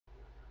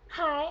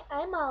Hi,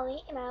 I'm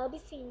Molly, and I will be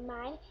singing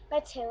Mine by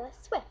Taylor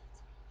Swift.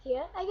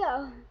 Here I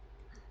go.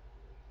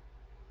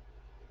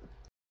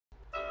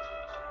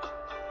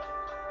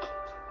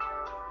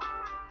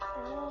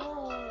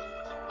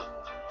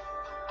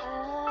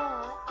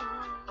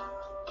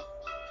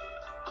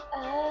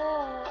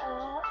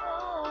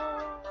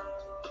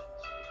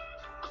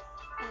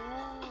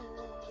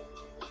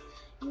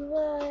 You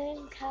were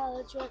in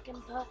college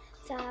working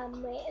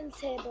part-time, waiting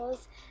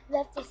tables,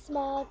 left a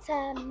small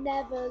town,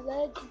 never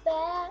looked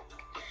back.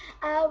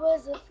 I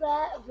was a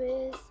flat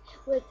wrist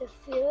with the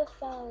fear of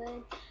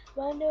falling,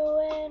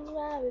 wondering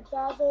why we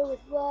bother with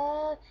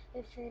love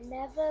if it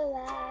never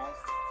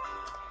lasts.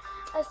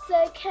 I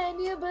said, can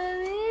you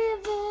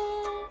believe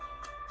it?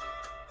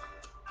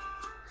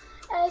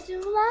 As you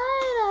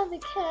lied on the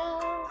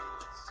couch,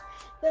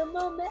 the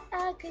moment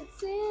I could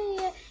see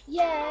it,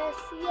 yes,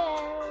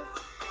 yes,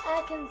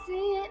 I can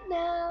see it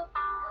now.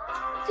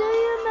 Do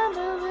you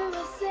remember we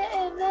were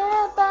sitting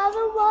there by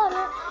the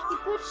water? You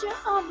put your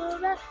arm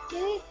around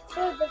me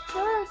for the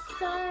first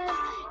time.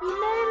 You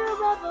made a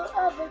rebel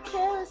of a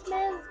careless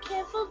man's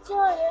careful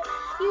daughter.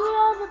 You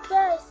are the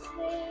best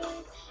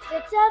thing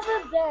that's ever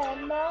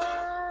been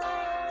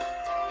mine.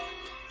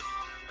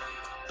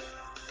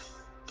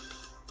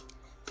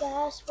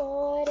 Flash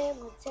forward and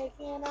we're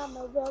taking on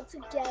the road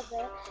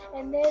together,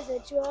 and there's a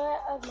drawer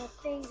of my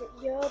things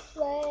at your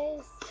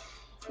place.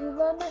 You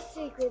learn my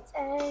secrets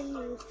and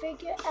you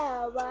figure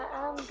out why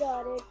I'm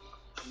guarded.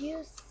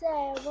 You say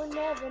I will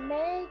never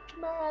make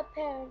my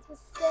parents'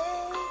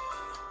 mistakes,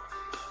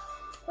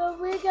 but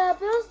we got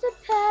bills to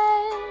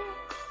pay.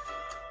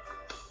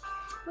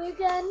 We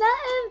got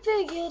nothing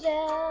figured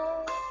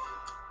out.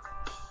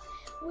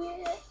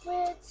 We're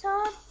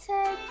taught to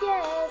take,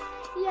 yes,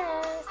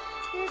 yes.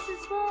 This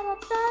is what I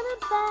thought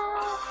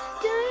about.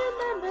 Do you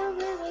remember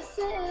we were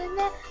sitting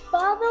there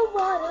by the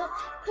water?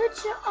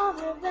 Put your arm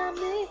around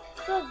me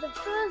for the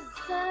first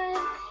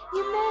time.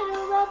 You made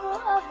a rebel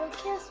of a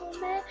careful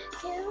man,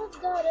 careful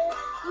daughter.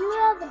 You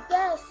are the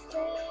best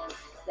thing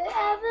that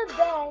ever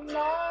been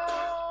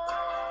mine.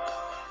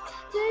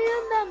 Do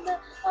you remember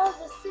all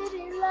the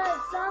city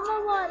lights on the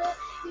water?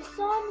 You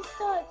saw me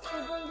start to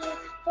believe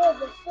for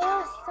the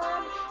first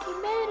time. You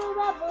made a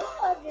rebel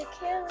of your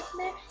careless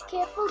man,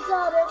 careful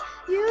daughter.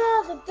 You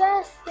are the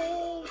best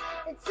thing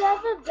that's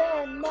ever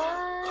been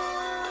mine.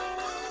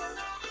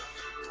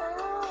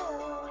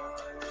 Oh.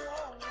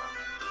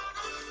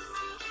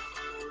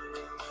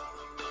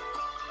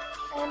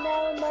 And I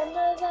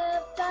remember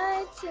that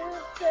flight to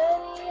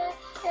 2:30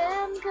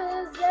 a.m.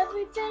 Cause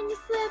everything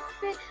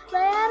slipped it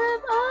right out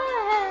of our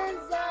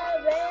hands. I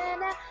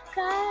ran out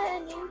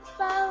crying and you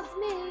followed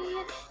me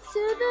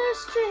into the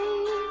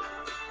street.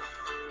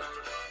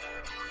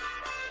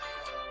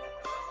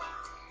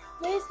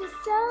 Brace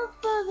myself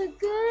for the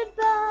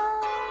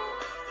goodbye,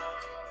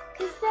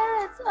 cause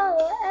that's all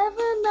I'll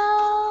ever know.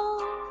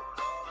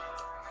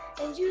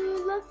 And you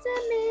looked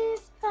at me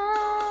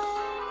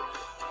surprised.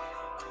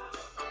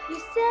 You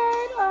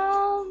said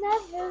I'll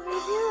never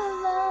leave you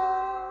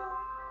alone.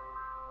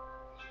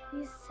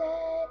 You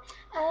said,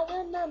 I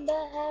remember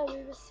how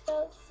we were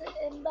felt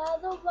sitting by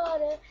the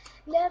water.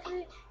 And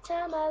every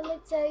time I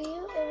looked at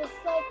you, it was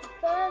like the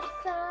first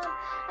time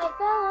I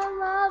fell in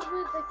love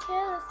with a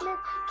careless man,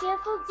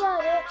 careful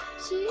daughter.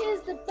 She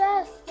is the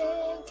best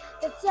thing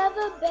that's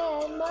ever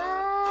been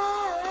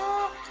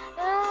mine.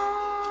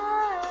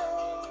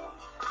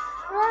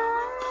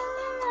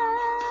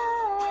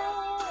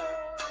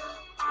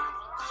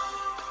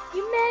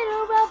 You made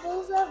a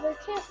rebels of a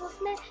careful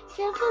man,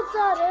 careful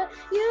daughter.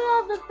 You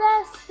are the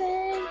best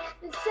thing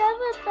that's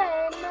ever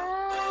been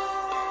mine.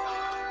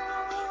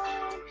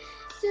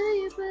 Do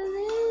you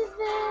believe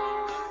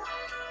it?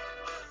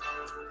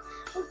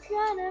 We're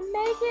gonna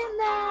make it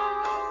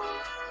now,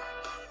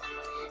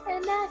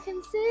 and I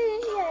can see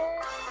it,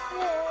 yeah,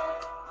 yeah,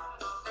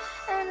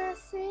 and I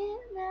see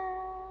it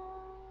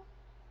now.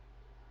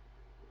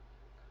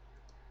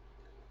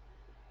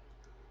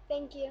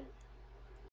 Thank you.